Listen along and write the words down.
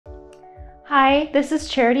Hi, this is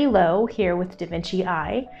Charity Low here with Vinci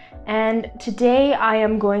Eye, and today I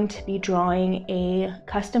am going to be drawing a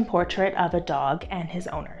custom portrait of a dog and his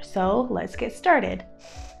owner. So let's get started.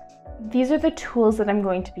 These are the tools that I'm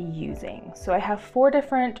going to be using. So I have 4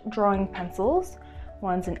 different drawing pencils.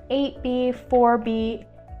 One's an 8B, 4B,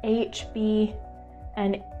 HB,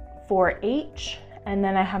 and 4H. And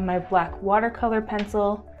then I have my black watercolor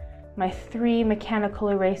pencil, my 3 mechanical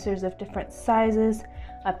erasers of different sizes,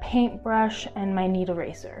 a paintbrush, and my knead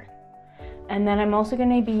eraser. And then I'm also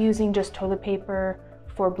going to be using just toilet paper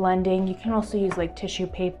for blending. You can also use like tissue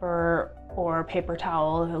paper or paper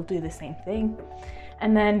towel, it'll do the same thing.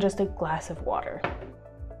 And then just a glass of water.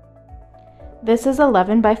 This is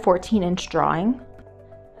 11 by 14 inch drawing.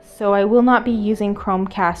 So I will not be using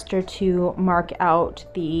Chromecast to mark out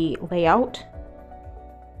the layout.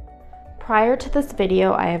 Prior to this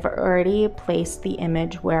video, I have already placed the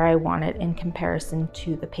image where I want it in comparison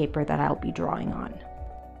to the paper that I'll be drawing on.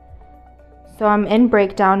 So I'm in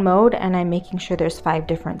breakdown mode and I'm making sure there's 5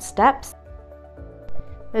 different steps.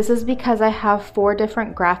 This is because I have 4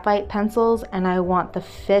 different graphite pencils and I want the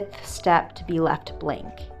 5th step to be left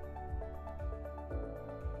blank.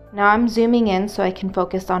 Now I'm zooming in so I can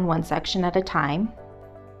focus on one section at a time.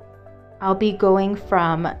 I'll be going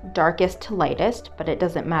from darkest to lightest, but it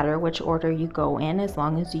doesn't matter which order you go in as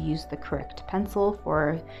long as you use the correct pencil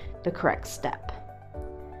for the correct step.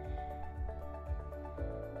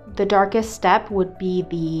 The darkest step would be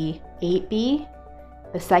the 8B,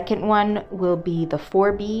 the second one will be the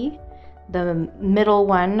 4B, the middle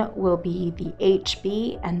one will be the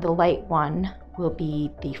HB, and the light one will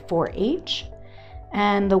be the 4H,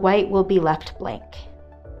 and the white will be left blank.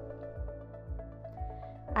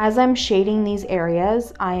 As I'm shading these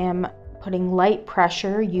areas, I am putting light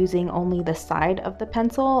pressure using only the side of the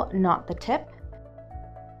pencil, not the tip.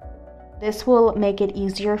 This will make it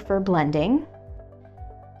easier for blending.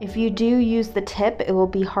 If you do use the tip, it will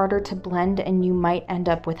be harder to blend and you might end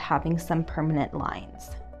up with having some permanent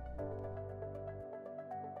lines.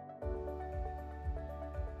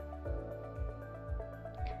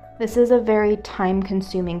 This is a very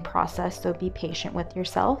time-consuming process, so be patient with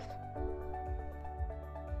yourself.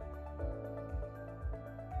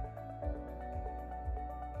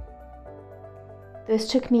 This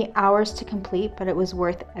took me hours to complete, but it was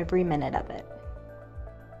worth every minute of it.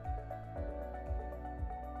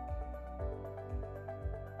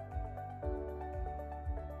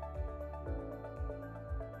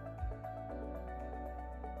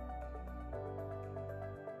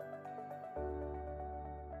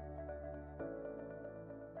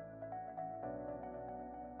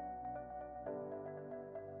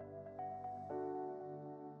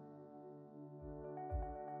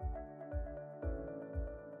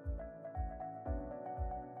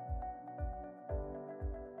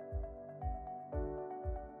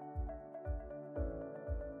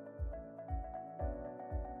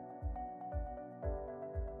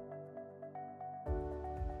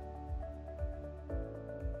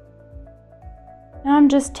 Now I'm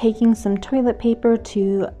just taking some toilet paper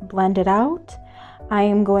to blend it out. I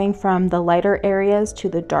am going from the lighter areas to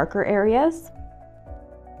the darker areas.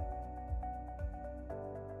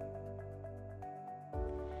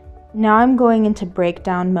 Now I'm going into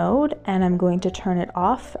breakdown mode and I'm going to turn it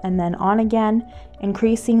off and then on again,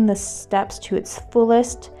 increasing the steps to its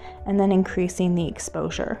fullest and then increasing the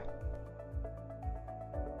exposure.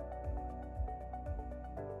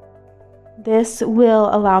 This will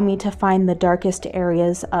allow me to find the darkest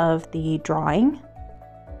areas of the drawing.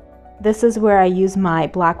 This is where I use my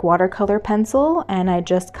black watercolor pencil and I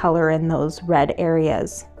just color in those red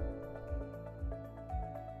areas.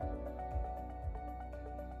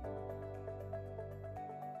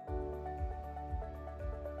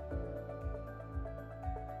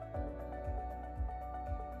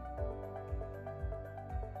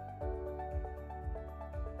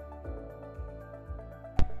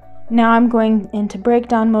 Now I'm going into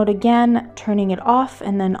breakdown mode again, turning it off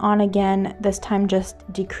and then on again, this time just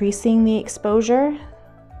decreasing the exposure.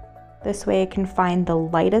 This way I can find the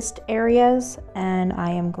lightest areas and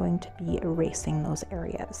I am going to be erasing those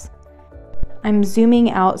areas. I'm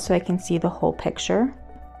zooming out so I can see the whole picture.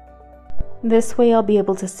 This way I'll be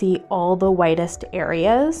able to see all the whitest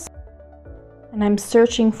areas. And I'm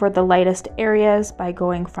searching for the lightest areas by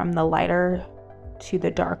going from the lighter to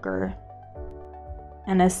the darker.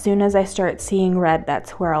 And as soon as I start seeing red,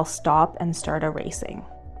 that's where I'll stop and start erasing.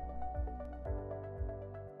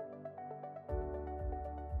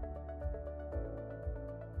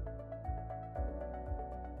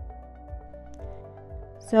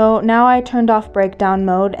 So now I turned off breakdown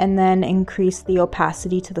mode and then increased the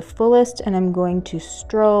opacity to the fullest, and I'm going to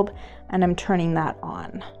strobe and I'm turning that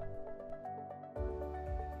on.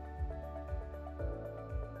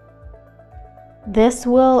 This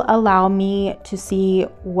will allow me to see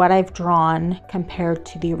what I've drawn compared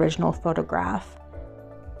to the original photograph.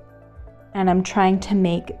 And I'm trying to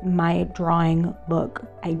make my drawing look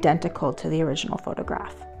identical to the original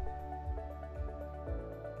photograph.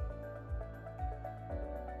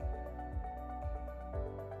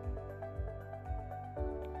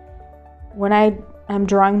 When I am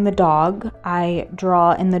drawing the dog, I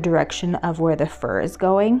draw in the direction of where the fur is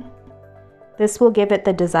going. This will give it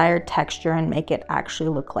the desired texture and make it actually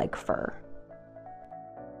look like fur.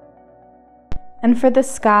 And for the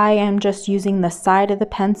sky, I'm just using the side of the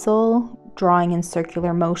pencil, drawing in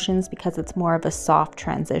circular motions because it's more of a soft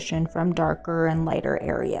transition from darker and lighter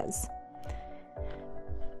areas.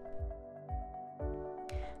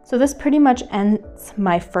 So this pretty much ends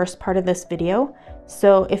my first part of this video.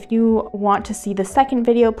 So if you want to see the second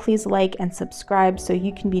video, please like and subscribe so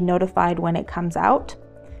you can be notified when it comes out.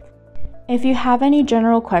 If you have any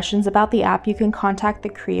general questions about the app, you can contact the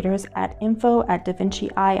creators at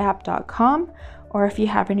info@DaVinciEyeApp.com, or if you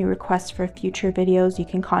have any requests for future videos, you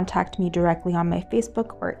can contact me directly on my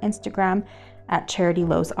Facebook or Instagram at Charity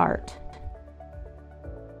Low's Art.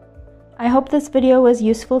 I hope this video was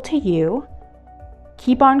useful to you.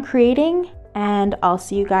 Keep on creating, and I'll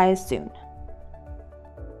see you guys soon.